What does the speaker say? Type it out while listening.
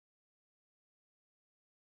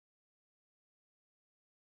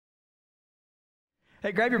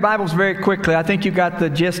Hey, grab your Bibles very quickly. I think you got the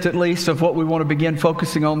gist at least of what we want to begin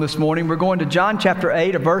focusing on this morning. We're going to John chapter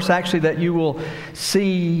 8, a verse actually that you will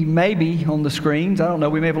see maybe on the screens. I don't know,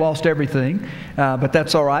 we may have lost everything, but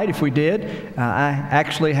that's all right if we did. I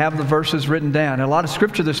actually have the verses written down. A lot of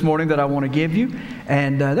scripture this morning that I want to give you,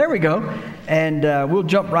 and there we go. And we'll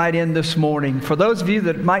jump right in this morning. For those of you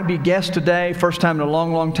that might be guests today, first time in a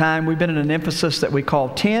long, long time, we've been in an emphasis that we call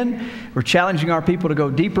 10. We're challenging our people to go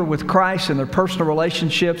deeper with Christ in their personal relationships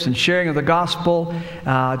and sharing of the gospel,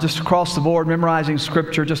 just across the board, memorizing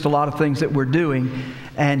scripture, just a lot of things that we're doing.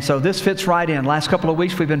 And so this fits right in. Last couple of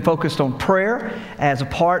weeks we've been focused on prayer as a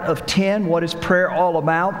part of 10. What is prayer all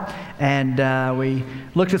about? And we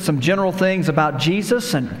looked at some general things about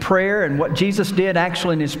Jesus and prayer and what Jesus did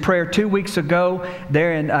actually in his prayer 2 weeks ago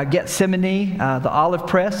there in Gethsemane, the olive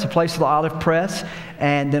press, the place of the olive press.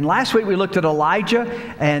 And then last week we looked at Elijah,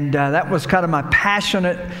 and that was kind of my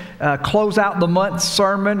passionate close out the month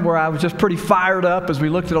sermon where I was just pretty fired up as we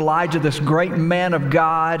looked at Elijah, this great man of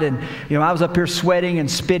God. And you know, I was up here sweating and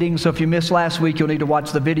spitting, so if you missed last week, you'll need to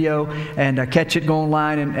watch the video and catch it, go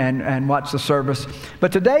online and watch the service.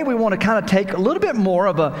 But today we want to kind of take a little bit more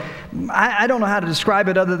of a, I don't know how to describe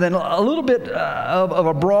it other than a little bit of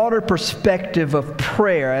a broader perspective of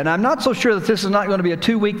prayer. And I'm not so sure that this is not going to be a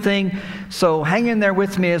 2-week thing, so hang in there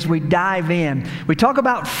with me as we dive in. We talk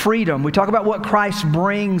about freedom. We talk about what Christ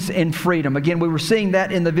brings in freedom. Again, we were seeing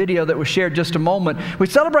that in the video that was shared just a moment. We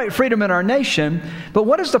celebrate freedom in our nation, but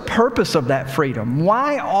what is the purpose of that freedom?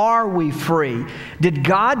 Why are we free? Did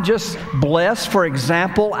God just bless, for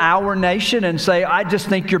example, our nation and say, I just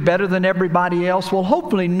think you're better than everybody else? Well,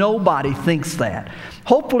 hopefully nobody thinks that.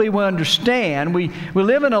 Hopefully we understand we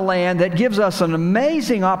live in a land that gives us an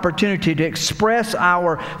amazing opportunity to express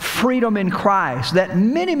our freedom in Christ that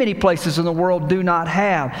many, many places in the world do not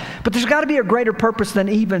have. But there's got to be a greater purpose than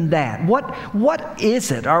even that. What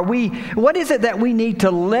is it? What is it that we need to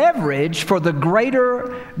leverage for the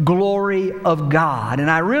greater glory of God? And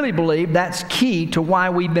I really believe that's key to why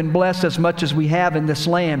we've been blessed as much as we have in this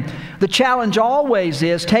land. The challenge always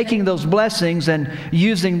is taking those blessings and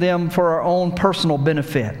using them for our own personal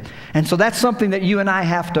benefit. And so that's something that you and I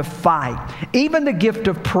have to fight. Even the gift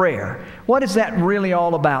of prayer. What is that really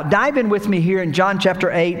all about? Dive in with me here in John chapter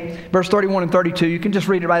 8, verse 31 and 32. You can just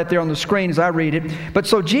read it right up there on the screen as I read it. But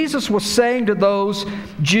so Jesus was saying to those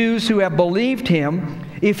Jews who have believed him,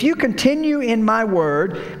 if you continue in my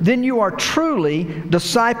word, then you are truly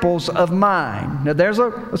disciples of mine. Now there's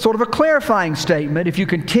a sort of a clarifying statement. If you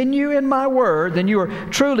continue in my word, then you are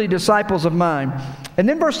truly disciples of mine. And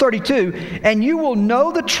then verse 32, and you will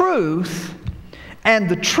know the truth, and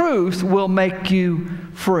the truth will make you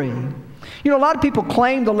free. You know, a lot of people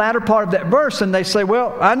claim the latter part of that verse and they say,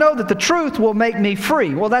 well, I know that the truth will make me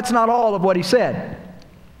free. Well, that's not all of what he said.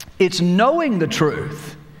 It's knowing the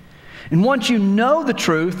truth. And once you know the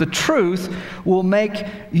truth will make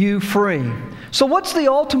you free. So what's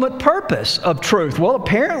the ultimate purpose of truth? Well,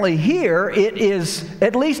 apparently here it is,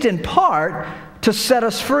 at least in part, to set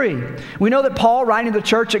us free. We know that Paul, writing to the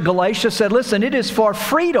church at Galatia, said, listen, it is for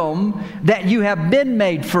freedom that you have been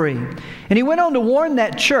made free. And he went on to warn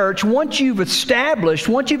that church, once you've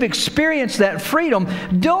experienced that freedom,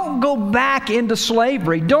 don't go back into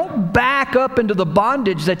slavery. Don't back up into the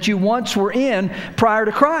bondage that you once were in prior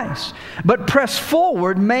to Christ. But press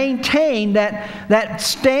forward, maintain that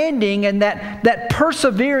standing and that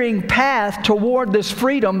persevering path toward this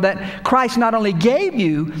freedom that Christ not only gave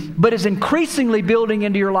you, but is increasingly building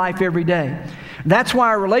into your life every day. That's why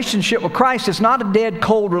our relationship with Christ is not a dead,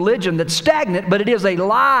 cold religion that's stagnant, but it is a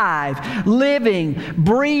live, living,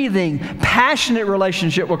 breathing, passionate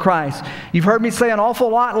relationship with Christ. You've heard me say an awful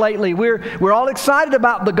lot lately. We're all excited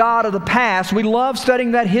about the God of the past. We love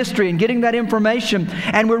studying that history and getting that information.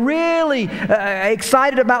 And we're really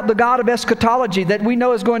excited about the God of eschatology that we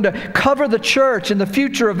know is going to cover the church and the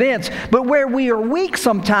future events. But where we are weak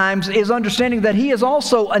sometimes is understanding that he is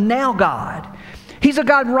also a now God. He's a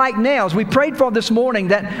God right now, as we prayed for this morning,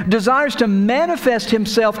 that desires to manifest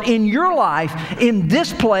himself in your life, in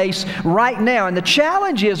this place right now. And the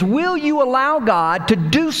challenge is, will you allow God to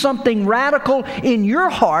do something radical in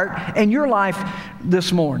your heart and your life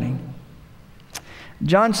this morning?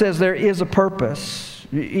 John says there is a purpose.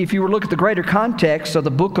 If you were to look at the greater context of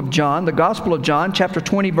the book of John, the Gospel of John, chapter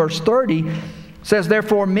 20, verse 30, says,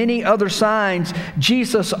 therefore, many other signs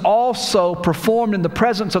Jesus also performed in the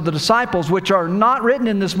presence of the disciples, which are not written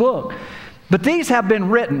in this book. But these have been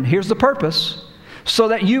written, here's the purpose, so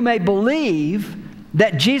that you may believe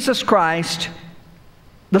that Jesus Christ,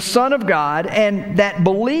 the Son of God, and that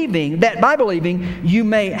by believing, you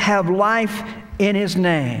may have life in his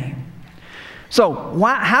name. So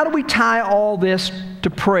how do we tie all this to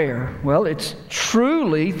prayer? Well, it's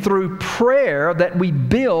truly through prayer that we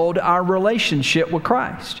build our relationship with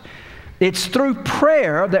Christ. It's through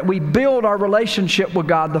prayer that we build our relationship with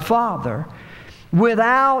God the Father.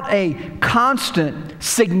 Without a constant,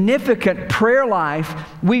 significant prayer life,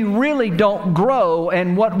 we really don't grow,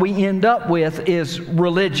 and what we end up with is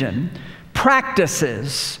religion.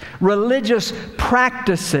 Practices, religious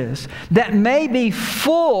practices that may be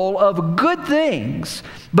full of good things,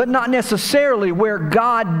 but not necessarily where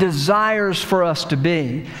God desires for us to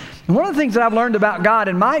be. And one of the things that I've learned about God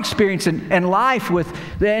in my experience and life with,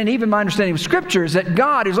 and even my understanding of Scripture, is that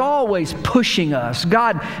God is always pushing us.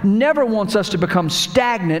 God never wants us to become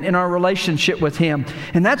stagnant in our relationship with Him.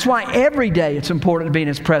 And that's why every day it's important to be in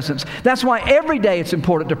His presence. That's why every day it's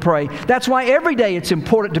important to pray. That's why every day it's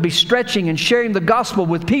important to be stretching and sharing the gospel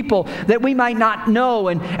with people that we might not know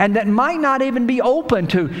and that might not even be open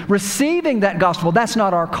to receiving that gospel. That's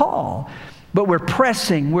not our call. But we're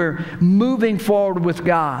pressing, we're moving forward with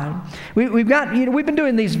God. We've been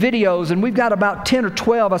doing these videos, and we've got about 10 or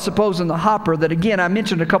 12, I suppose, in the hopper that, again, I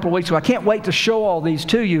mentioned a couple of weeks ago. I can't wait to show all these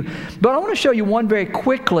to you. But I want to show you one very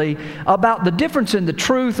quickly about the difference in the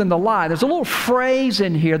truth and the lie. There's a little phrase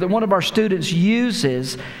in here that one of our students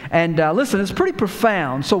uses. And listen, it's pretty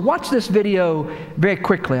profound. So watch this video very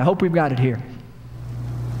quickly. I hope we've got it here.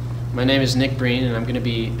 My name is Nick Breen, and I'm going to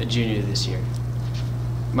be a junior this year.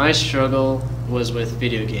 My struggle was with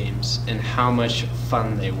video games and how much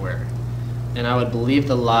fun they were. And I would believe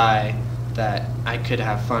the lie that I could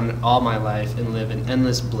have fun all my life and live in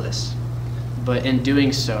endless bliss. But in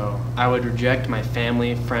doing so, I would reject my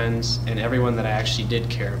family, friends, and everyone that I actually did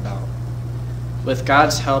care about. With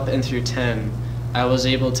God's help and through 10, I was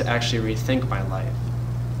able to actually rethink my life.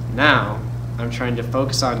 Now, I'm trying to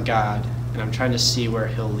focus on God, and I'm trying to see where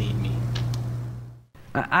He'll lead me.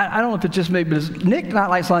 I don't know if it's just me, but Nick not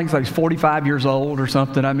like something like he's 45 years old or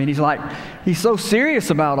something. I mean, he's so serious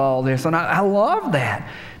about all this, and I love that.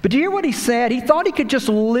 But do you hear what he said? He thought he could just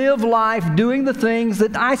live life doing the things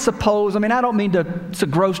that I suppose, I mean, I don't mean to, it's a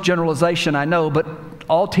gross generalization, I know, but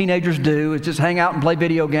all teenagers do is just hang out and play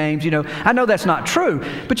video games. You know, I know that's not true,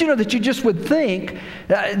 but you know that you just would think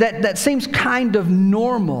that seems kind of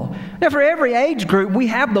normal. Now, for every age group, we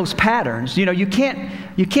have those patterns. You know, you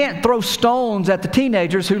can't throw stones at the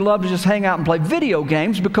teenagers who love to just hang out and play video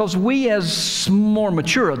games, because we as more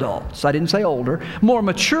mature adults, I didn't say older, more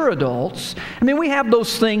mature adults, I mean, we have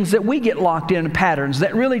those things that we get locked in patterns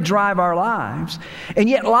that really drive our lives. And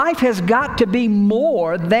yet life has got to be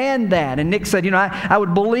more than that. And Nick said, you know, I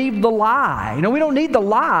would believe the lie. You know, we don't need the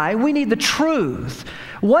lie, we need the truth.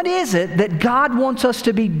 What is it that God wants us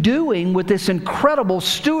to be doing with this incredible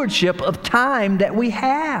stewardship of time that we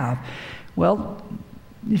have? Well,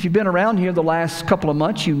 if you've been around here the last couple of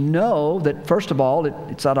months, you know that, first of all,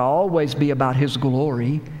 it's got to always be about His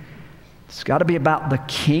glory. It's got to be about the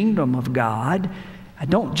kingdom of God. I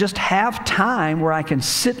don't just have time where I can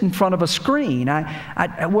sit in front of a screen.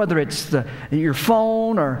 Whether it's your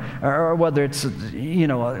phone or whether it's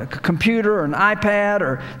a computer or an iPad,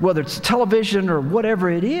 or whether it's television or whatever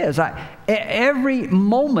it is, every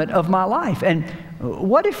moment of my life. And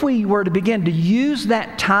what if we were to begin to use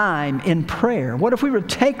that time in prayer? What if we were to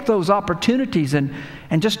take those opportunities and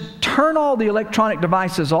just turn all the electronic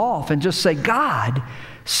devices off and just say, God,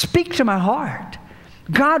 speak to my heart.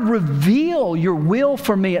 God, reveal your will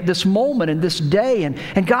for me at this moment and this day.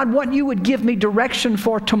 And God, what you would give me direction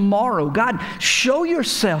for tomorrow. God, show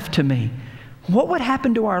yourself to me. What would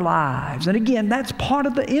happen to our lives? And again, that's part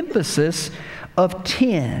of the emphasis of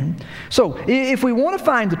 10. So if we want to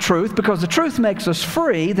find the truth, because the truth makes us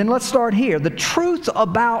free, then let's start here. The truth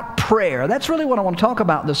about prayer. That's really what I want to talk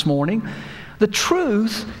about this morning. The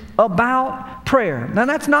truth about prayer. Now,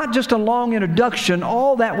 that's not just a long introduction.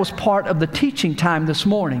 All that was part of the teaching time this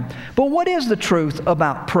morning. But what is the truth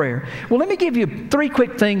about prayer? Well, let me give you 3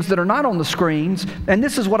 quick things that are not on the screens. And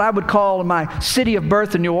this is what I would call, in my city of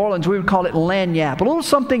birth in New Orleans, we would call it lagniappe. A little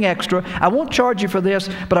something extra. I won't charge you for this,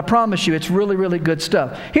 but I promise you it's really, really good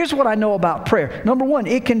stuff. Here's what I know about prayer. Number 1,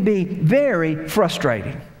 it can be very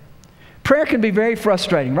frustrating. Prayer can be very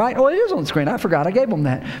frustrating, right? Oh, it is on the screen. I forgot. I gave them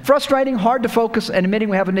that. Frustrating, hard to focus, and admitting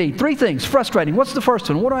we have a need. 3 things. Frustrating. What's the first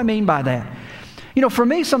one? What do I mean by that? You know, for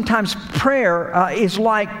me, sometimes prayer is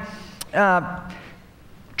like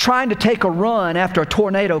trying to take a run after a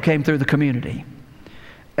tornado came through the community.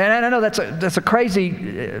 And I know that's a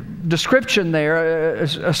crazy description there,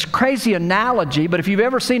 a crazy analogy, but if you've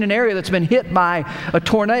ever seen an area that's been hit by a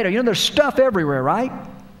tornado, you know, there's stuff everywhere, right?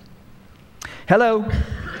 Hello?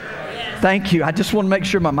 Thank you. I just want to make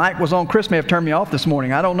sure my mic was on. Chris may have turned me off this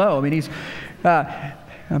morning. I don't know. I mean,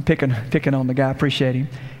 I'm picking on the guy. Appreciate him.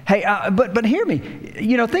 Hey, but hear me.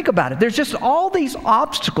 Think about it. There's just all these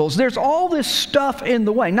obstacles. There's all this stuff in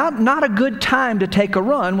the way. Not a good time to take a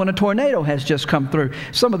run when a tornado has just come through.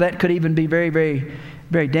 Some of that could even be very, very,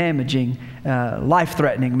 very damaging,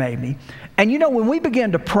 life-threatening maybe. And when we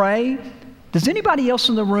begin to pray, does anybody else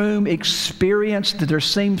in the room experience that there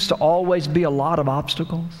seems to always be a lot of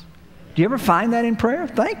obstacles? Do you ever find that in prayer?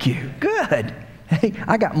 Thank you. Good. Hey,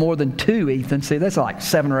 I got more than 2, Ethan. See, that's like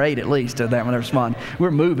 7 or 8 at least of that when they respond.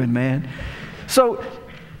 We're moving, man. So,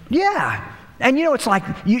 yeah. And it's like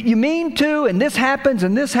you mean to, and this happens,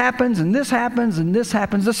 and this happens, and this happens, and this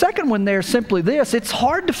happens. The second one there is simply this. It's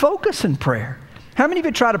hard to focus in prayer. How many of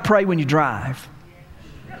you try to pray when you drive?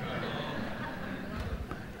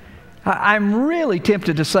 I'm really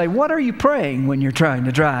tempted to say, what are you praying when you're trying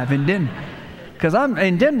to drive in Denver? Because I'm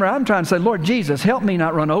in Denver, I'm trying to say, Lord Jesus, help me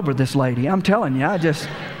not run over this lady. I'm telling you,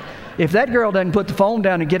 if that girl doesn't put the phone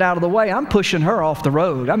down and get out of the way, I'm pushing her off the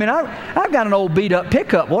road. I mean, I've got an old beat-up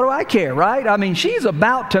pickup. What do I care, right? I mean, she's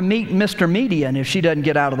about to meet Mr. Median if she doesn't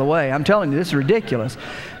get out of the way. I'm telling you, this is ridiculous.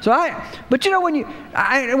 But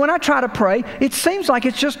when I try to pray, it seems like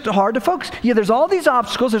it's just hard to focus. Yeah, there's all these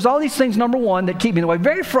obstacles. There's all these things, number one, that keep me in the way.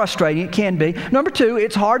 Very frustrating, it can be. Number two,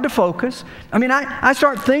 it's hard to focus. I mean, I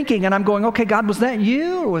start thinking and I'm going, okay, God, was that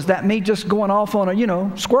you? Or was that me just going off on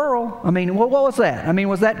a, squirrel? I mean, what was that? I mean,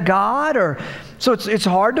 was that God? So it's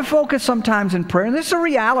hard to focus sometimes in prayer. And this is a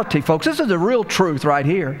reality, folks. This is the real truth right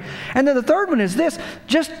here. And then the third one is this,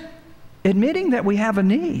 just admitting that we have a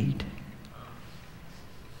need.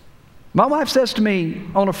 My wife says to me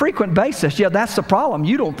on a frequent basis, yeah, that's the problem.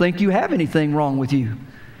 You don't think you have anything wrong with you.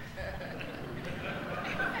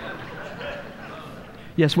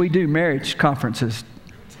 Yes, we do marriage conferences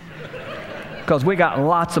because we got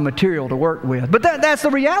lots of material to work with. But that's the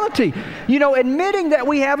reality. Admitting that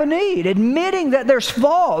we have a need, admitting that there's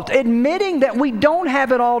fault, admitting that we don't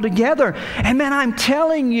have it all together. And man, I'm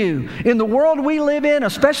telling you, in the world we live in,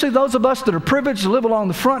 especially those of us that are privileged to live along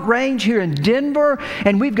the Front Range here in Denver,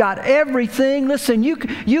 and we've got everything. Listen, you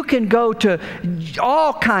can go to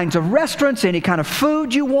all kinds of restaurants, any kind of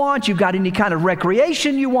food you want. You've got any kind of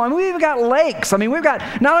recreation you want. We've even got lakes. I mean,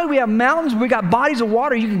 not only do we have mountains, we've got bodies of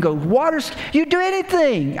water. You can go you do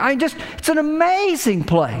anything. It's an amazing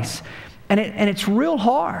place. And it's real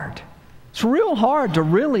hard. It's real hard to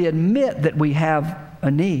really admit that we have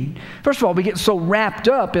a need. First of all, we get so wrapped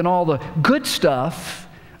up in all the good stuff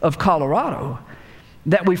of Colorado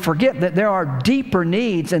that we forget that there are deeper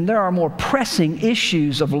needs and there are more pressing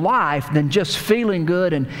issues of life than just feeling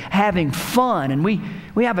good and having fun. And we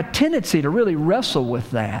have a tendency to really wrestle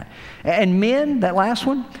with that. And men, that last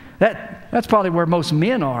one, that's probably where most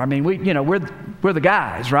men are. I mean, we're the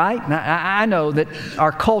guys, right? And I know that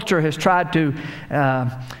our culture has tried to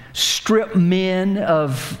strip men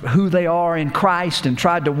of who they are in Christ and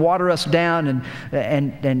tried to water us down.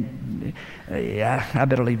 And yeah, I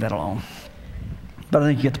better leave that alone. But I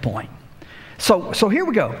think you get the point. So here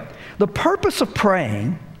we go. The purpose of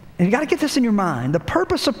praying, and you got to get this in your mind. The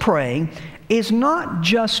purpose of praying is not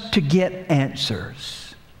just to get answers.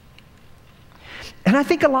 And I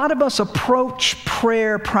think a lot of us approach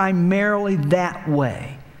prayer primarily that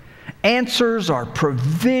way. Answers or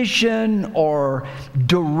provision or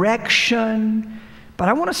direction. But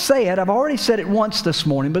I want to say it. I've already said it once this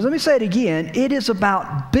morning, but let me say it again. It is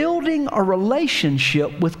about building a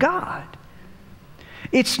relationship with God.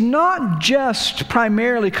 It's not just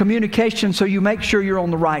primarily communication so you make sure you're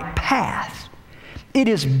on the right path. It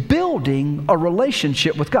is building a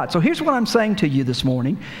relationship with God. So here's what I'm saying to you this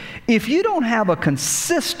morning. If you don't have a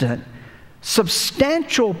consistent,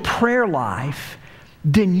 substantial prayer life,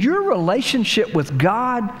 then your relationship with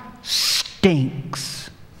God stinks.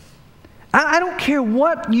 I don't care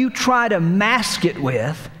what you try to mask it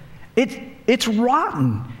with. It's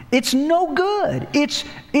rotten. It's no good.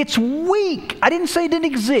 It's weak. I didn't say it didn't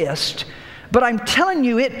exist. But I'm telling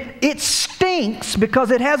you, it stinks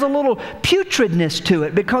because it has a little putridness to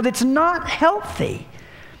it, because it's not healthy.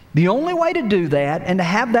 The only way to do that and to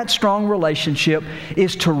have that strong relationship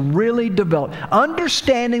is to really develop,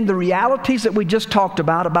 understanding the realities that we just talked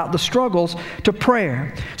about the struggles to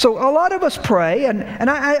prayer. So a lot of us pray, and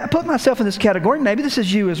I put myself in this category, maybe this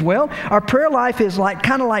is you as well. Our prayer life is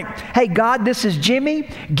kind of like, hey, God, this is Jimmy,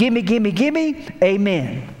 gimme, gimme, gimme,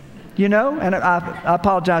 amen. And I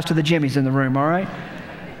apologize to the Jimmies in the room, all right?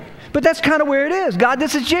 But that's kind of where it is. God,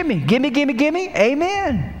 this is Jimmy. Gimme, gimme, gimme.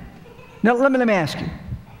 Amen. Now, let me ask you.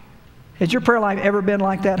 Has your prayer life ever been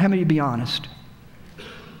like that? How many of you be honest?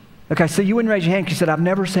 Okay, so you wouldn't raise your hand because you said, I've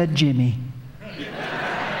never said Jimmy.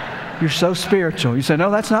 You're so spiritual. You say, no,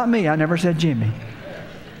 that's not me. I never said Jimmy.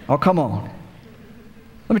 Oh, come on.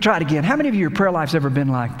 Let me try it again. How many of your prayer life's ever been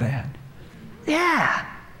like that? Yeah.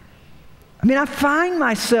 I mean, I find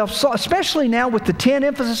myself, so, especially now with the 10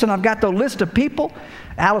 emphasis, and I've got the list of people.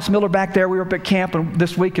 Alice Miller back there, we were up at camp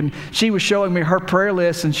this week, and she was showing me her prayer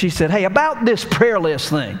list, and she said, hey, about this prayer list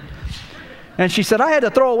thing. And she said, I had to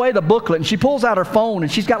throw away the booklet, and she pulls out her phone, and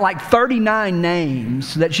she's got like 39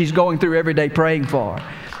 names that she's going through every day praying for.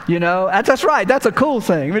 You know, that's right. That's a cool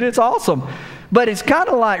thing. I mean, it's awesome. But it's kind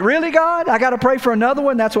of like, really, God? I got to pray for another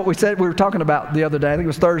one? That's what we said we were talking about the other day. I think it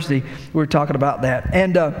was Thursday. We were talking about that.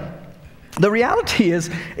 And the reality is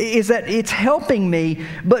that it's helping me,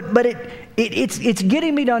 but it's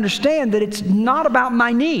getting me to understand that it's not about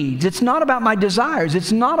my needs. It's not about my desires.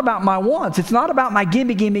 It's not about my wants. It's not about my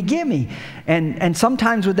gimme, gimme, gimme. And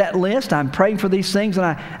sometimes with that list, I'm praying for these things, and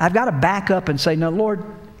I've got to back up and say, no, Lord,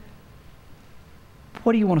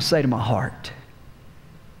 what do you want to say to my heart?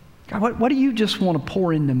 God, what do you just want to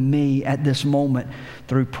pour into me at this moment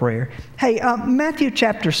through prayer? Hey, Matthew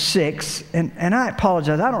chapter 6, and I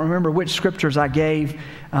apologize, I don't remember which scriptures I gave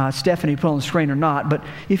Stephanie put on the screen or not, but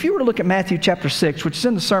if you were to look at Matthew chapter 6, which is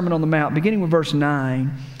in the Sermon on the Mount, beginning with verse 9,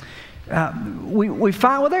 we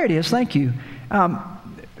find, well, there it is, thank you. On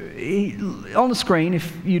the screen,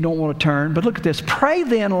 if you don't want to turn, but look at this. Pray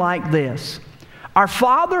then like this: Our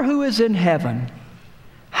Father who is in heaven,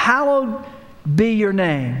 hallowed be your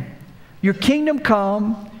name. Your kingdom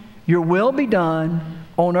come, your will be done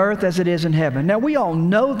on earth as it is in heaven. Now, we all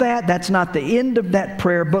know that. That's not the end of that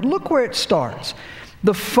prayer, but look where it starts.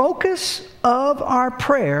 The focus of our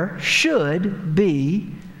prayer should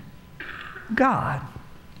be God.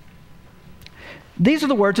 These are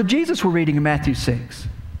the words of Jesus we're reading in Matthew 6.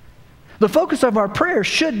 The focus of our prayer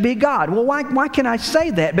should be God. Well, why can I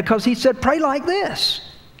say that? Because he said, pray like this.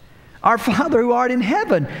 Our Father who art in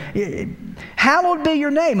heaven, hallowed be your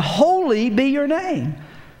name, holy be your name.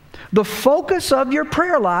 The focus of your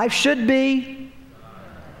prayer life should be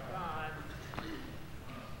God.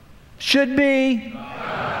 Should be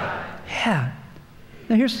God. Yeah.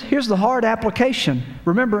 Now here's the hard application.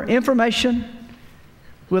 Remember, information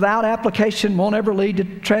without application won't ever lead to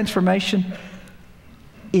transformation.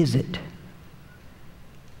 Is it?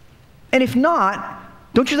 And if not,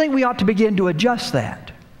 don't you think we ought to begin to adjust that?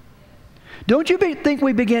 Don't you think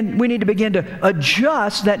we need to begin to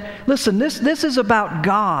adjust that, listen, this is about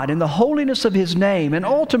God and the holiness of His name and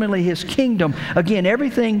ultimately His kingdom. Again,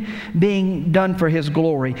 everything being done for His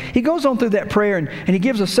glory. He goes on through that prayer and He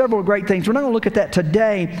gives us several great things. We're not going to look at that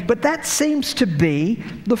today, but that seems to be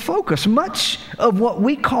the focus. Much of what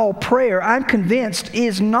we call prayer, I'm convinced,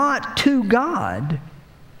 is not to God.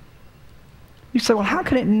 You say, well, how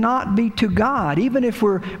can it not be to God, even if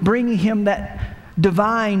we're bringing Him that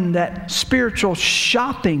divine, that spiritual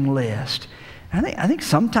shopping list? I think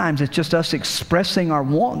sometimes it's just us expressing our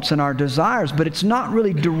wants and our desires, but it's not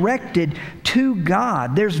really directed to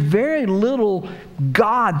God. There's very little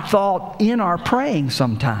God thought in our praying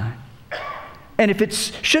sometimes. And if it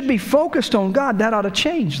should be focused on God, that ought to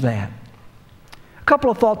change that. A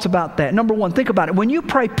couple of thoughts about that. Number one, think about it. When you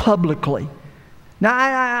pray publicly, now,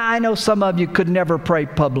 I know some of you could never pray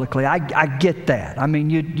publicly. I get that. I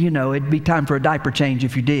mean, you know, it'd be time for a diaper change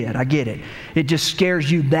if you did. I get it. It just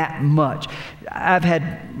scares you that much. I've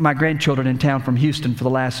had my grandchildren in town from Houston for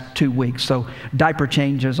the last 2 weeks, so diaper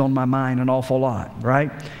change is on my mind an awful lot,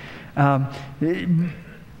 right?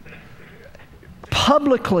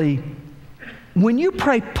 Publicly, when you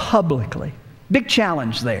pray publicly, big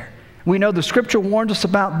challenge there. We know the Scripture warns us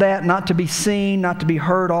about that, not to be seen, not to be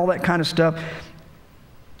heard, all that kind of stuff.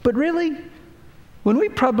 But really, when we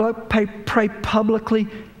pray publicly,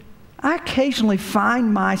 I occasionally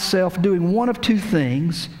find myself doing one of two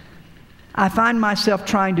things. I find myself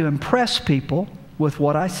trying to impress people with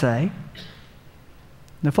what I say.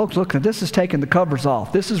 Now, folks, look, this is taking the covers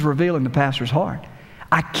off. This is revealing the pastor's heart.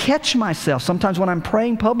 I catch myself sometimes when I'm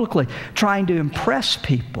praying publicly trying to impress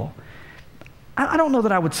people. I don't know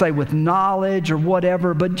that I would say with knowledge or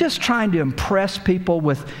whatever, but just trying to impress people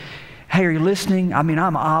with, hey, are you listening? I mean,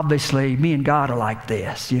 me and God are like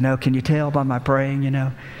this, you know. Can you tell by my praying, you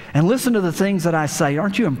know? And listen to the things that I say.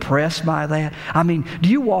 Aren't you impressed by that? I mean, do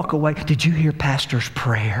you walk away? Did you hear Pastor's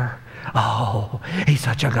prayer? Oh, he's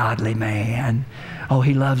such a godly man. Oh,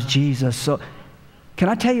 he loves Jesus. So, can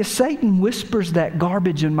I tell you, Satan whispers that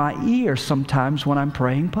garbage in my ear sometimes when I'm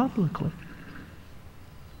praying publicly.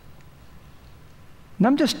 And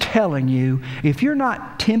I'm just telling you, if you're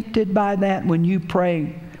not tempted by that when you're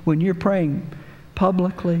praying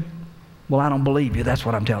publicly, well, I don't believe you. That's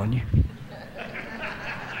what I'm telling you.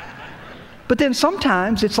 But then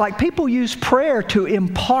sometimes it's like people use prayer to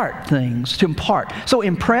impart things, to impart. So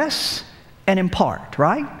impress and impart,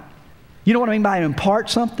 right? You know what I mean by impart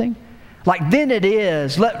something? Like, then it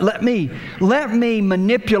is. Let me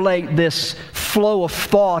manipulate this flow of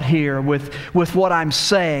thought here with what I'm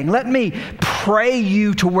saying. Let me pray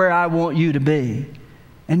you to where I want you to be.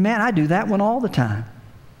 And man, I do that one all the time.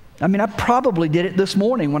 I mean, I probably did it this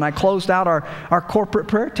morning when I closed out our corporate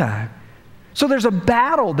prayer time. So there's a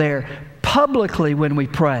battle there publicly when we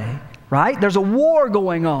pray, right? There's a war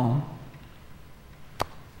going on.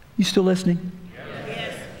 You still listening?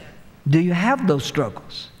 Yes. Do you have those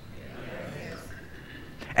struggles? Yes.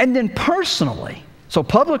 And then personally, so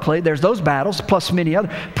publicly there's those battles plus many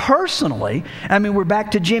others. Personally, I mean, we're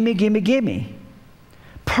back to Jimmy, gimme, gimme.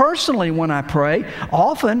 Personally, when I pray,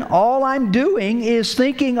 often all I'm doing is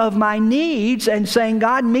thinking of my needs and saying,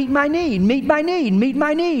 God, meet my need, meet my need, meet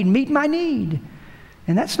my need, meet my need.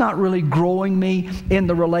 And that's not really growing me in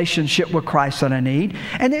the relationship with Christ that I need.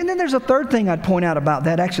 And then there's a third thing I'd point out about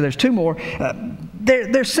that. Actually, there's two more.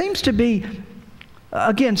 There seems to be,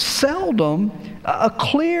 again, seldom a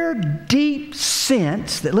clear, deep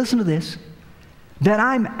sense that, listen to this, that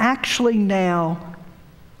I'm actually now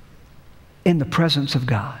in the presence of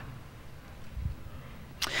God.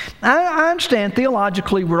 I understand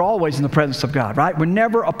theologically we're always in the presence of God, right? We're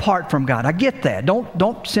never apart from God. I get that.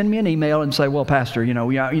 Don't send me an email and say, well, Pastor,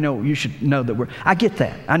 you should know that I get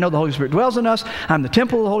that. I know the Holy Spirit dwells in us. I'm the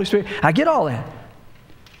temple of the Holy Spirit. I get all that.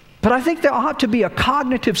 But I think there ought to be a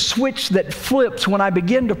cognitive switch that flips when I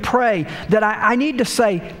begin to pray, that I need to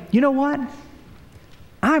say, you know what?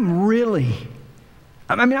 I'm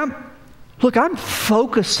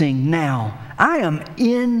focusing now. I am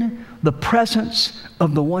in the presence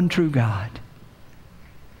of the one true God.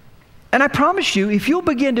 And I promise you, if you'll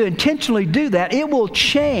begin to intentionally do that, it will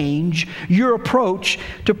change your approach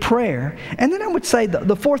to prayer. And then I would say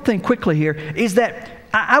the fourth thing quickly here is that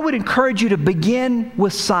I would encourage you to begin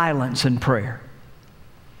with silence in prayer.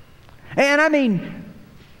 And I mean,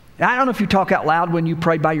 I don't know if you talk out loud when you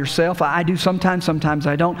pray by yourself. I do sometimes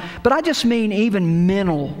I don't. But I just mean even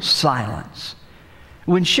mental silence.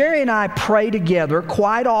 When Sherry and I pray together,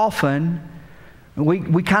 quite often,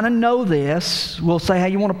 we kind of know this. We'll say, hey,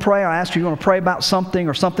 you want to pray? I ask her, you want to pray about something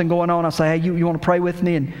or something going on? I'll say, hey, you want to pray with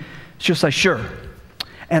me? And she'll say, sure.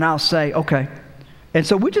 And I'll say, okay. And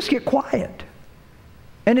so we just get quiet.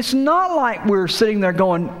 And it's not like we're sitting there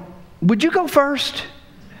going, would you go first?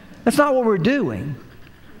 That's not what we're doing.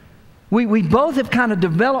 We both have kind of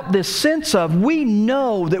developed this sense of, we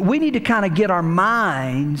know that we need to kind of get our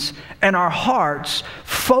minds and our hearts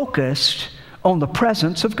focused on the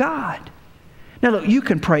presence of God. Now look, you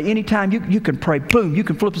can pray anytime. You can pray, boom, you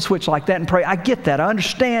can flip a switch like that and pray. I get that. I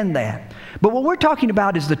understand that. But what we're talking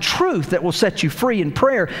about is the truth that will set you free in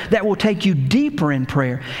prayer, that will take you deeper in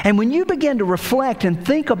prayer. And when you begin to reflect and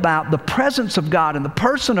think about the presence of God and the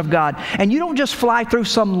person of God, and you don't just fly through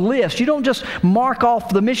some list, you don't just mark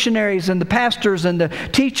off the missionaries and the pastors and the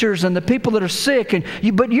teachers and the people that are sick,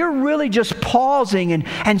 but you're really just pausing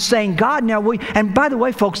and saying, God, and by the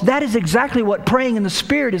way, folks, that is exactly what praying in the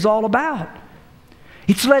Spirit is all about.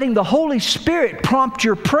 It's letting the Holy Spirit prompt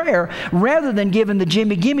your prayer rather than giving the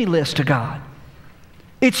gimme list to God.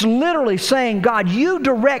 It's literally saying, God, you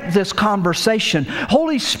direct this conversation.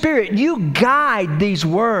 Holy Spirit, you guide these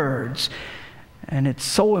words. And it's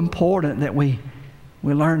so important that we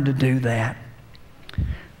learn to do that.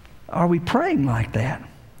 Are we praying like that?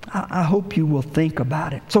 I hope you will think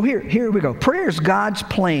about it. So here we go. Prayer is God's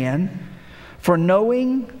plan for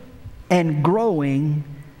knowing and growing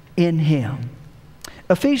in Him.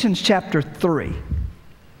 Ephesians chapter 3.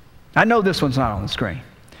 I know this one's not on the screen.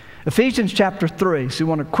 Ephesians chapter 3. So you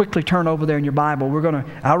want to quickly turn over there in your Bible.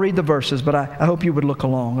 I'll read the verses, but I hope you would look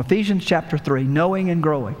along. Ephesians chapter 3, knowing and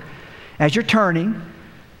growing. As you're turning,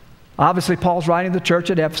 obviously Paul's writing to the church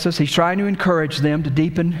at Ephesus. He's trying to encourage them to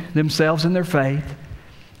deepen themselves in their faith.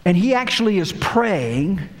 And he actually is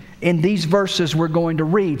praying in these verses we're going to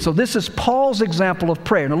read. So this is Paul's example of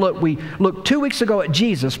prayer. Now look, we looked 2 weeks ago at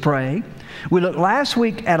Jesus praying. We looked last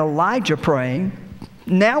week at Elijah praying.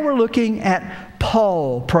 Now we're looking at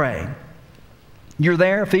Paul praying. You're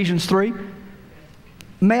there, Ephesians 3?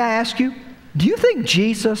 May I ask you, do you think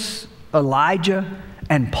Jesus, Elijah,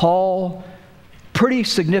 and Paul, pretty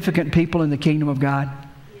significant people in the kingdom of God?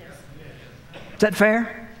 Yes. Is that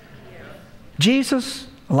fair? Yes. Jesus,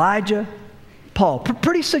 Elijah, Paul,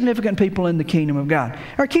 pretty significant people in the kingdom of God.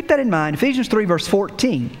 All right, keep that in mind. Ephesians 3 verse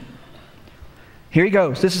 14. Here he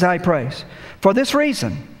goes. This is how he prays. For this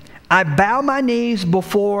reason, I bow my knees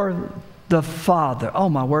before the Father. Oh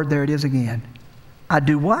my word, there it is again. I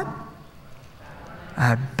do what?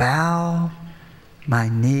 I bow my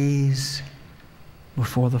knees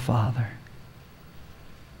before the Father.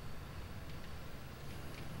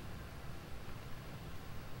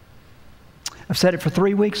 I've said it for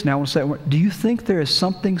 3 weeks now. I want to say it. Do you think there is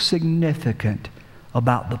something significant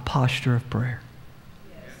about the posture of prayer?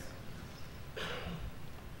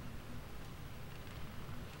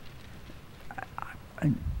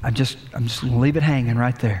 I'm just going to leave it hanging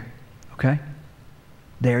right there. Okay?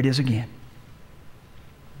 There it is again.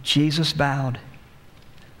 Jesus bowed.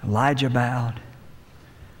 Elijah bowed.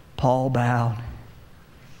 Paul bowed.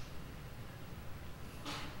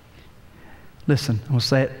 Listen, I'm going to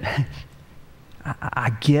say it. I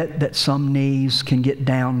get that some knees can get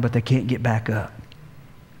down, but they can't get back up.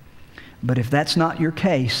 But if that's not your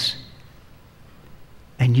case,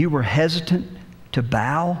 and you were hesitant to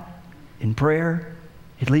bow in prayer,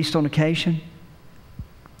 at least on occasion,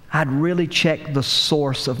 I'd really check the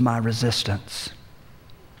source of my resistance.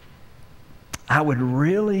 I would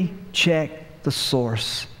really check the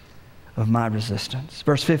source of my resistance.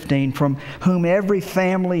 Verse 15, from whom every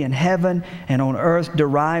family in heaven and on earth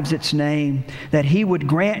derives its name, that He would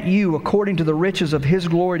grant you, according to the riches of His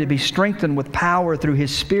glory, to be strengthened with power through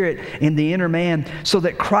His Spirit in the inner man, so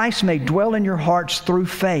that Christ may dwell in your hearts through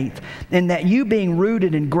faith, and that you, being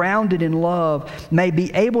rooted and grounded in love, may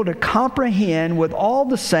be able to comprehend with all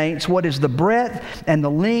the saints what is the breadth and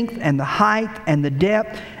the length and the height and the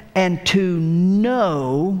depth, and to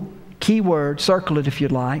know, key word, circle it if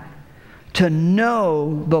you'd like, to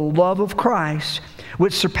know the love of Christ,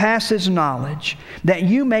 which surpasses knowledge, that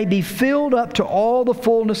you may be filled up to all the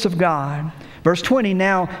fullness of God. Verse 20,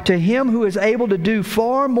 now to Him who is able to do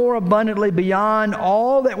far more abundantly beyond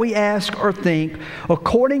all that we ask or think,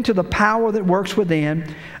 according to the power that works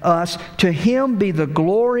within us, to Him be the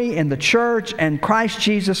glory in the church and Christ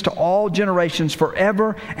Jesus to all generations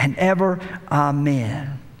forever and ever.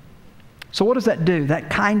 Amen. So what does that do? That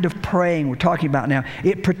kind of praying we're talking about now,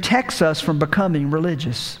 it protects us from becoming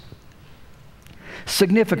religious.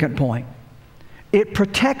 Significant point. It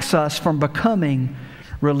protects us from becoming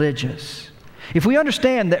religious. If we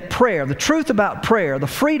understand that prayer, the truth about prayer, the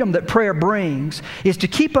freedom that prayer brings, is to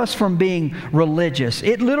keep us from being religious.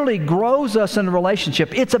 It literally grows us in a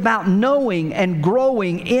relationship. It's about knowing and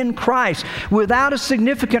growing in Christ. Without a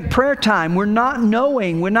significant prayer time, we're not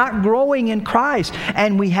knowing, we're not growing in Christ,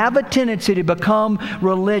 and we have a tendency to become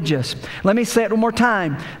religious. Let me say it one more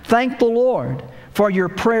time. Thank the Lord for your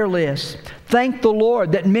prayer list. Thank the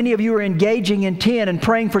Lord that many of you are engaging in 10 and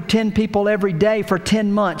praying for 10 people every day for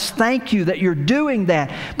 10 months. Thank you that you're doing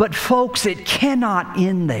that. But folks, it cannot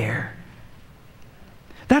end there.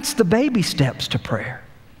 That's the baby steps to prayer.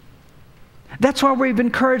 That's why we've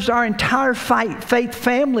encouraged our entire faith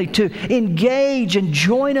family to engage and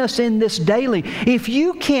join us in this daily. If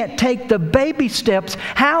you can't take the baby steps,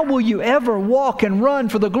 how will you ever walk and run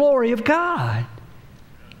for the glory of God?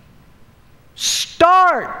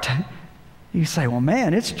 Start. You say, well,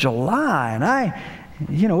 man, it's July,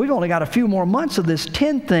 and we've only got a few more months of this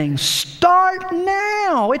 10 thing. Start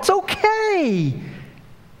now. It's okay.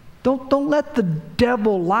 Don't let the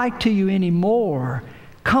devil lie to you anymore.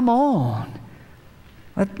 Come on.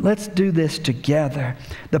 Let's do this together.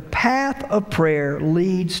 The path of prayer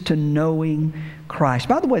leads to knowing Christ.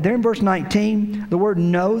 By the way, there in verse 19, the word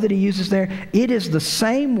know that he uses there, it is the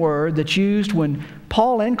same word that's used when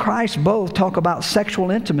Paul and Christ both talk about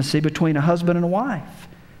sexual intimacy between a husband and a wife.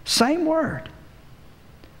 Same word.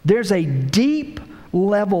 There's a deep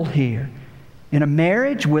level here. In a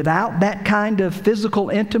marriage without that kind of physical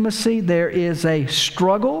intimacy, there is a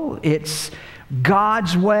struggle. It's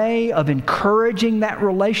God's way of encouraging that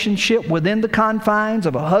relationship within the confines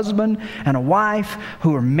of a husband and a wife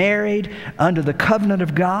who are married under the covenant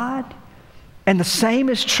of God. And the same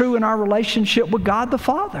is true in our relationship with God the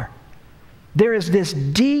Father. There is this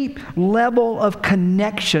deep level of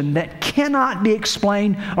connection that cannot be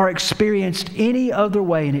explained or experienced any other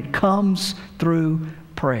way, and it comes through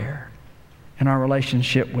prayer and our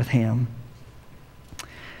relationship with Him.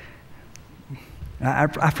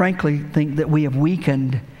 I frankly think that we have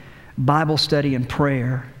weakened Bible study and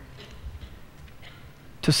prayer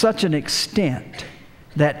to such an extent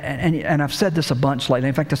that, and I've said this a bunch lately.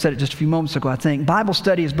 In fact, I said it just a few moments ago, I think. Bible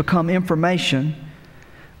study has become information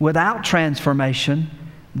without transformation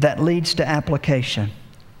that leads to application.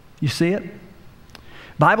 You see it?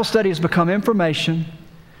 Bible study has become information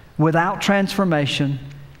without transformation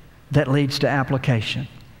that leads to application.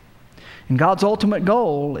 And God's ultimate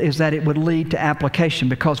goal is that it would lead to application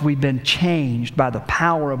because we've been changed by the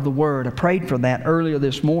power of the Word. I prayed for that earlier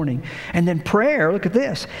this morning. And then prayer, look at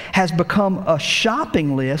this, has become a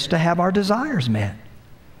shopping list to have our desires met.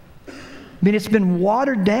 I mean, it's been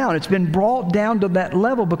watered down. It's been brought down to that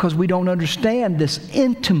level because we don't understand this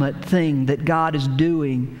intimate thing that God is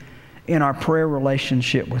doing in our prayer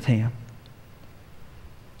relationship with Him.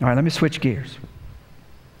 All right, let me switch gears.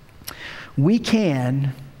 We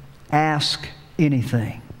can ask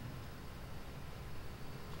anything.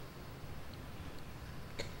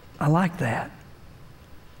 I like that.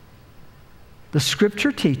 The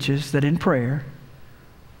Scripture teaches that in prayer,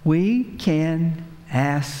 we can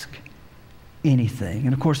ask anything.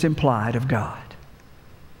 And of course, implied of God.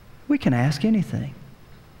 We can ask anything.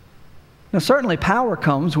 Now, certainly power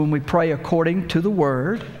comes when we pray according to the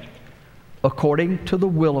Word, according to the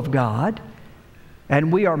will of God.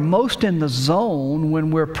 And we are most in the zone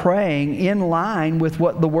when we're praying in line with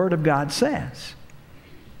what the Word of God says.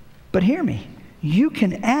 But hear me. You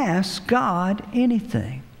can ask God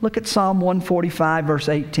anything. Look at Psalm 145, verse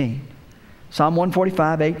 18. Psalm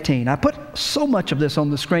 145, 18. I put so much of this on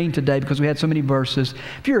the screen today because we had so many verses.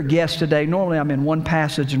 If you're a guest today, normally I'm in one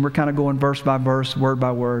passage and we're kind of going verse by verse, word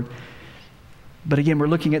by word. But again, we're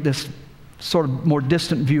looking at this sort of more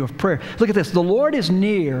distant view of prayer. Look at this. The Lord is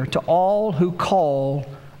near to all who call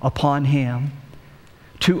upon Him.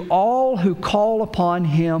 To all who call upon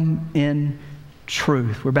Him in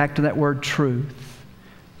truth. We're back to that word truth.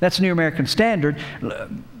 That's New American Standard.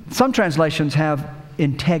 Some translations have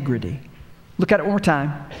integrity. Look at it one more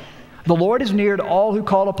time. The Lord is near to all who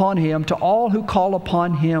call upon Him, to all who call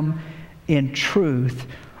upon Him in truth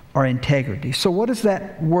or integrity. So what is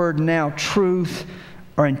that word now, truth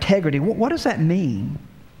or integrity? What does that mean?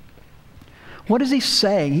 What is He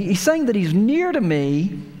saying? He's saying that He's near to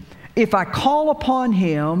me if I call upon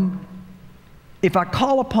Him,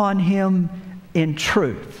 in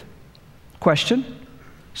truth. Question?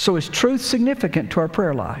 So is truth significant to our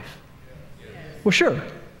prayer life? Well, sure.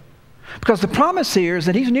 Because the promise here is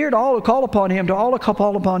that He's near to all who call upon Him, to all who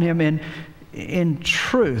call upon Him in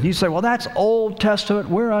truth. You say, well, that's Old Testament.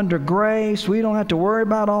 We're under grace. We don't have to worry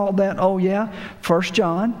about all that. Oh, yeah. 1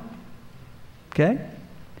 John. Okay?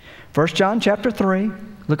 1 John chapter 3.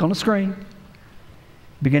 Look on the screen.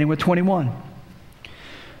 Beginning with 21.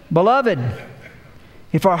 Beloved,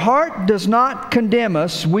 if our heart does not condemn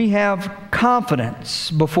us, we have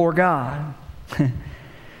confidence before God.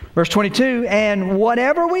 Verse 22, and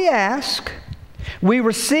whatever we ask, we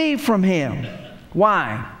receive from Him.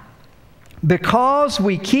 Why? Because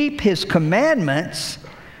we keep His commandments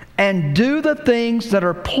and do the things that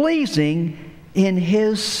are pleasing in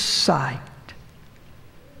His sight.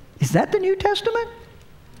 Is that the New Testament?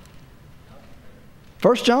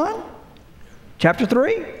 1 John chapter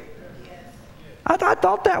 3? I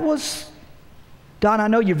thought that was, Don, I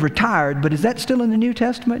know you've retired, but is that still in the New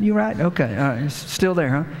Testament? You right? Okay, all right, it's still there,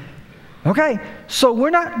 huh? Okay, so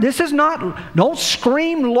don't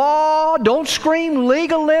scream law, don't scream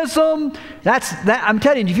legalism. I'm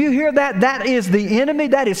telling you, if you hear that, that is the enemy,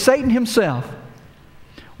 that is Satan himself.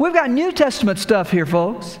 We've got New Testament stuff here,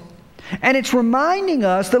 folks. And it's reminding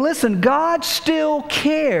us that, listen, God still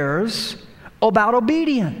cares about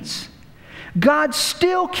obedience. God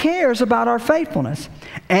still cares about our faithfulness.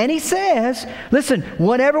 And He says, listen,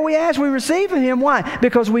 whatever we ask, we receive from Him. Why?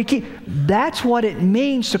 Because we keep. That's what it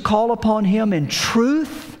means to call upon Him in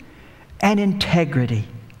truth and integrity.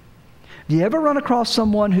 Do you ever run across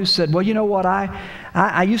someone who said, well, you know what,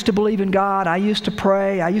 I used to believe in God, I used to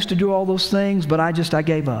pray, I used to do all those things, but I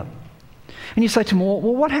gave up. And you say to them, well,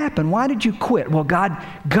 what happened? Why did you quit? Well, God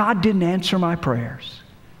didn't answer my prayers.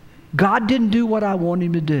 God didn't do what I wanted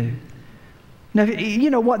Him to do. Now, you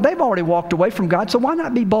know what? They've already walked away from God, so why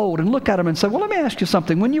not be bold and look at them and say, well, let me ask you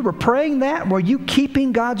something. When you were praying that, were you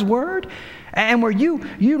keeping God's word? And were you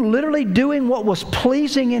literally doing what was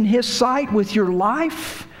pleasing in His sight with your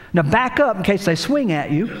life? Now, back up in case they swing at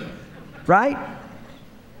you, right?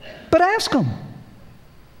 But ask them.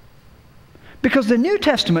 Because the New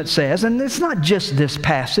Testament says, and it's not just this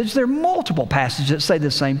passage, there are multiple passages that say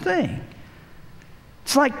the same thing.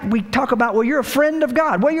 It's like we talk about, well, you're a friend of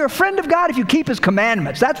God. Well, you're a friend of God if you keep His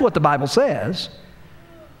commandments. That's what the Bible says.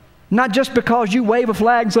 Not just because you wave a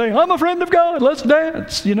flag and say, I'm a friend of God, let's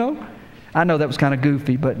dance, you know. I know that was kind of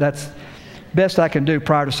goofy, but that's best I can do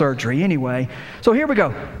prior to surgery anyway. So here we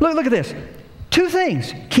go. Look at this. Two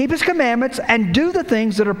things. Keep His commandments and do the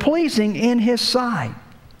things that are pleasing in His sight.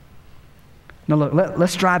 Now look,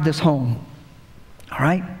 let's drive this home. All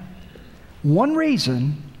right? One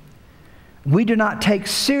reason we do not take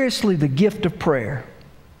seriously the gift of prayer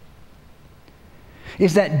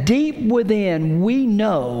is that deep within we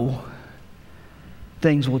know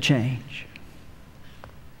things will change.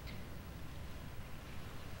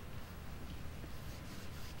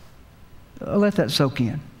 Let that soak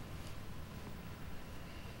in.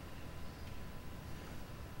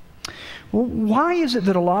 Well, why is it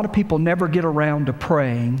that a lot of people never get around to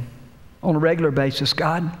praying on a regular basis?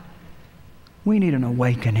 God, we need an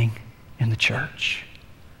awakening in the church.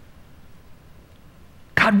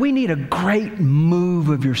 God, we need a great move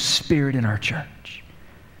of your Spirit in our church.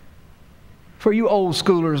 For you old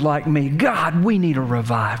schoolers like me, God, we need a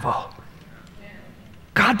revival.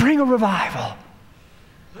 God, bring a revival.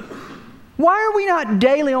 Why are we not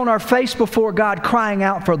daily on our face before God crying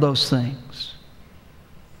out for those things?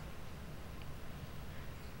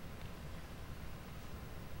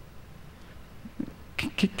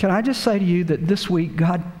 Can I just say to you that this week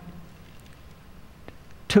God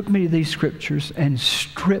took me to these scriptures and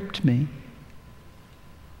stripped me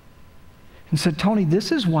and said, Tony, this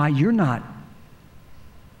is why you're not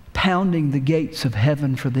pounding the gates of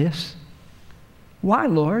heaven for this. Why,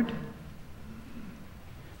 Lord?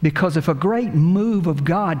 Because if a great move of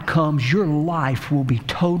God comes, your life will be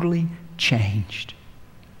totally changed.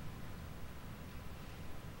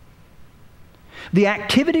 The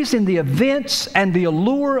activities and the events and the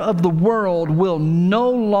allure of the world will no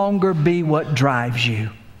longer be what drives you.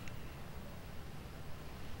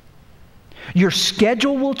 Your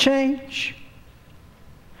schedule will change.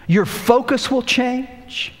 Your focus will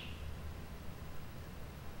change.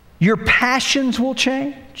 Your passions will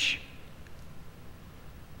change.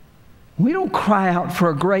 We don't cry out for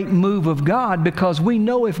a great move of God because we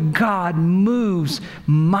know if God moves,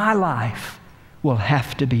 my life will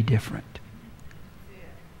have to be different.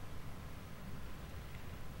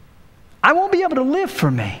 I won't be able to live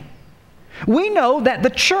for me. We know that the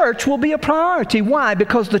church will be a priority. Why?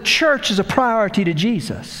 Because the church is a priority to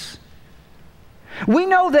Jesus. We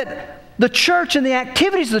know that the church and the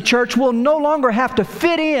activities of the church will no longer have to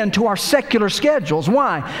fit into our secular schedules.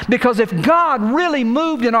 Why? Because if God really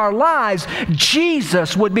moved in our lives,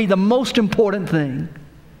 Jesus would be the most important thing.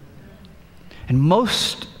 And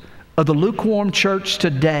most of the lukewarm church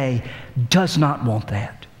today does not want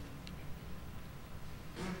that.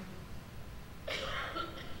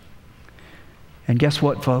 And guess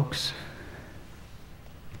what, folks?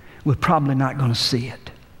 We're probably not going to see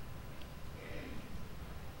it.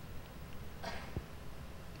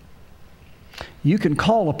 You can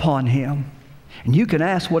call upon Him, and you can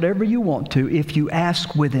ask whatever you want to if you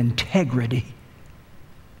ask with integrity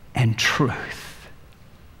and truth.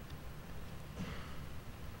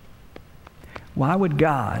 Why would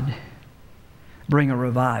God bring a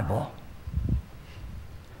revival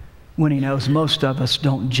when He knows most of us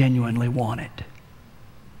don't genuinely want it?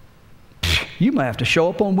 You might have to show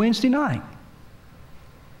up on Wednesday night.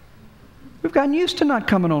 We've gotten used to not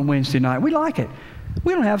coming on Wednesday night. We like it.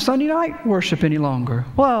 We don't have Sunday night worship any longer.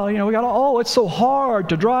 Well, we got it's so hard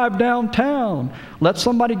to drive downtown. Let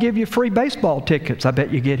somebody give you free baseball tickets. I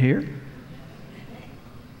bet you get here.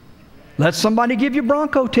 Let somebody give you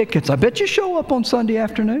Bronco tickets. I bet you show up on Sunday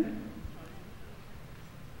afternoon.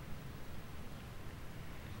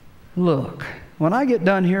 Look, when I get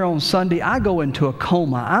done here on Sunday, I go into a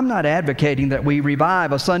coma. I'm not advocating that we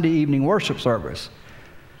revive a Sunday evening worship service.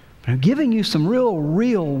 But I'm giving you some real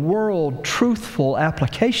world, truthful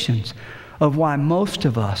applications of why most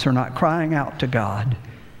of us are not crying out to God.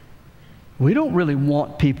 We don't really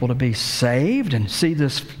want people to be saved and see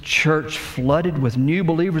this church flooded with new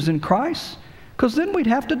believers in Christ, because then we'd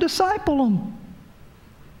have to disciple them.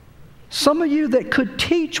 Some of you that could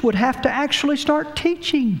teach would have to actually start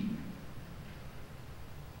teaching.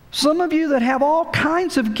 Some of you that have all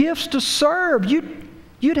kinds of gifts to serve,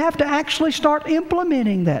 you'd have to actually start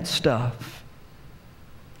implementing that stuff.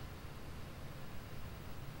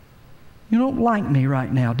 You don't like me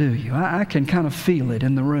right now, do you? I can kind of feel it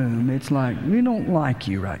in the room. It's like, we don't like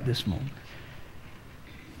you right this moment.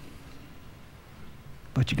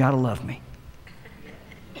 But you got to love me.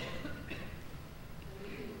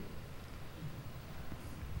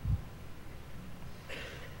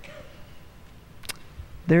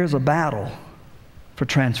 There's a battle for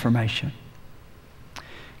transformation.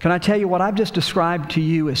 Can I tell you what I've just described to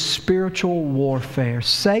you as spiritual warfare?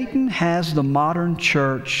 Satan has the modern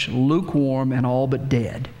church lukewarm and all but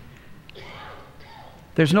dead.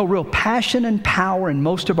 There's no real passion and power in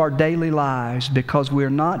most of our daily lives because we're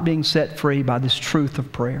not being set free by this truth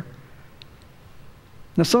of prayer.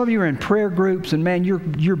 Now, some of you are in prayer groups, and man,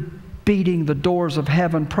 you're beating the doors of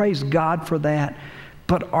heaven. Praise God for that.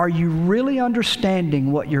 But are you really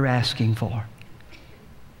understanding what you're asking for?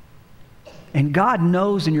 And God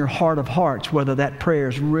knows in your heart of hearts whether that prayer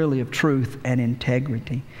is really of truth and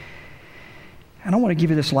integrity. And I want to give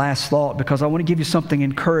you this last thought because I want to give you something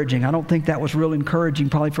encouraging. I don't think that was real encouraging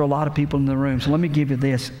probably for a lot of people in the room. So let me give you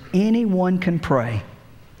this. Anyone can pray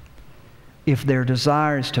if their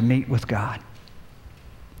desire is to meet with God.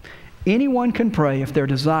 Anyone can pray if their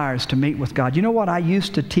desire is to meet with God. You know what? I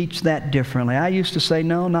used to teach that differently. I used to say,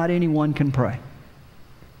 no, not anyone can pray.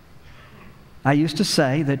 I used to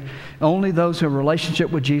say that only those who have a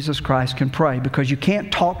relationship with Jesus Christ can pray, because you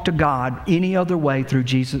can't talk to God any other way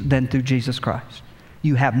than through Jesus Christ.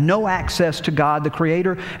 You have no access to God, the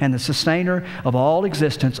Creator and the Sustainer of all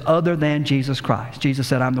existence, other than Jesus Christ. Jesus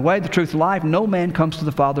said, I'm the way, the truth, and life. No man comes to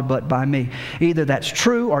the Father but by me. Either that's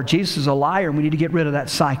true or Jesus is a liar and we need to get rid of that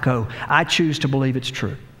psycho. I choose to believe it's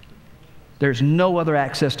true. There's no other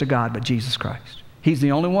access to God but Jesus Christ. He's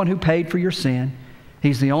the only one who paid for your sin.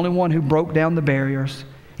 He's the only one who broke down the barriers.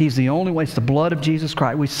 He's the only one. It's the blood of Jesus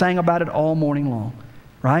Christ. We sang about it all morning long,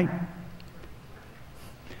 right?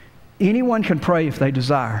 Anyone can pray if they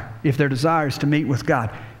desire, if their desire is to meet with God,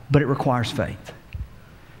 but it requires faith.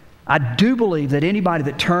 I do believe that anybody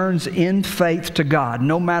that turns in faith to God,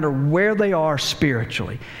 no matter where they are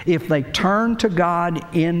spiritually, if they turn to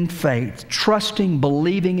God in faith, trusting,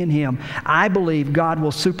 believing in Him, I believe God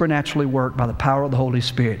will supernaturally work by the power of the Holy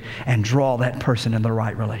Spirit and draw that person in the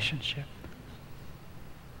right relationship.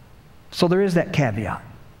 So there is that caveat.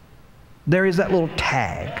 There is that little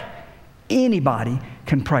tag. Anybody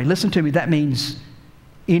can pray. Listen to me, that means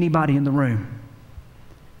anybody in the room.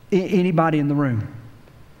 Anybody in the room.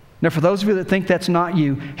 Now, for those of you that think that's not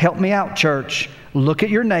you, help me out, church. Look at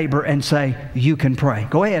your neighbor and say, you can pray.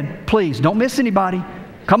 Go ahead. Please, don't miss anybody.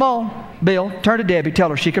 Come on, Bill. Turn to Debbie. Tell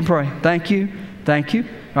her she can pray. Thank you. Thank you.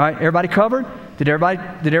 All right, everybody covered? Did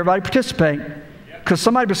everybody participate? Because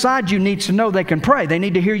somebody beside you needs to know they can pray. They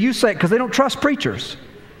need to hear you say it because they don't trust preachers.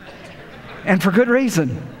 And for good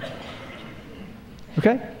reason.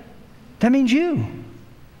 Okay? That means you.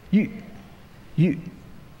 You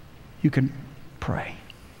can pray.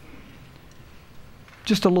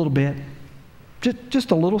 Just a little bit. Just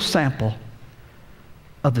a little sample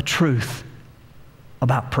of the truth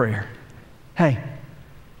about prayer. Hey,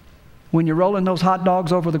 when you're rolling those hot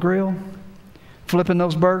dogs over the grill, flipping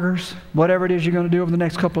those burgers, whatever it is you're going to do over the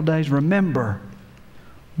next couple of days, remember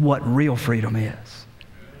what real freedom is.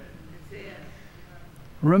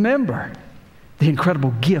 Remember the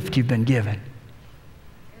incredible gift you've been given.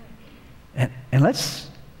 And let's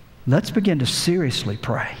begin to seriously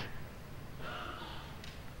pray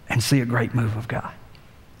and see a great move of God.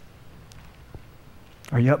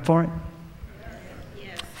 Are you up for it?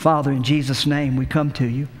 Yes. Father, in Jesus' name, we come to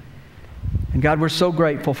you. And God, we're so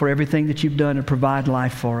grateful for everything that you've done to provide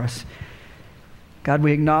life for us. God,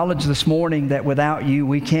 we acknowledge this morning that without you,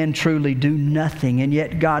 we can truly do nothing. And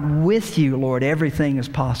yet, God, with you, Lord, everything is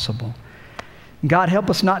possible. God, help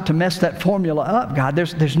us not to mess that formula up, God.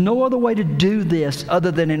 There's no other way to do this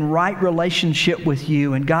other than in right relationship with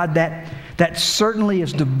you. And God, that certainly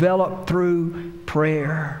is developed through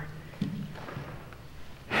prayer.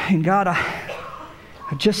 And God,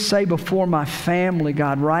 I just say before my family,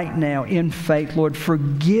 God, right now in faith, Lord,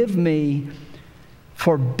 forgive me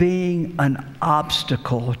for being an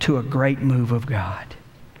obstacle to a great move of God.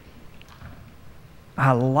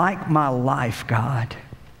 I like my life, God.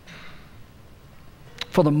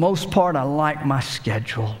 For the most part, I like my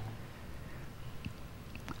schedule.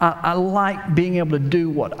 I like being able to do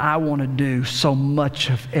what I want to do so much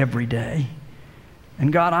of every day.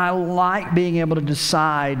 And God, I like being able to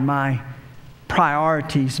decide my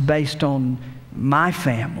priorities based on my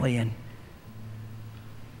family and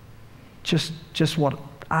just what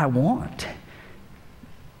I want.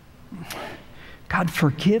 God,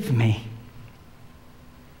 forgive me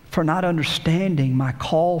for not understanding my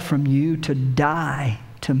call from you to die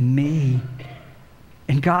to me.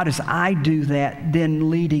 And God, as I do that, then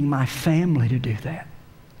leading my family to do that.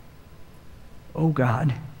 Oh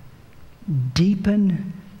God,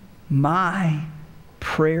 deepen my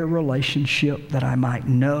prayer relationship that I might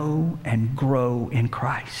know and grow in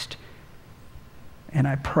Christ. And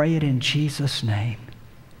I pray it in Jesus' name.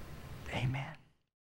 Amen.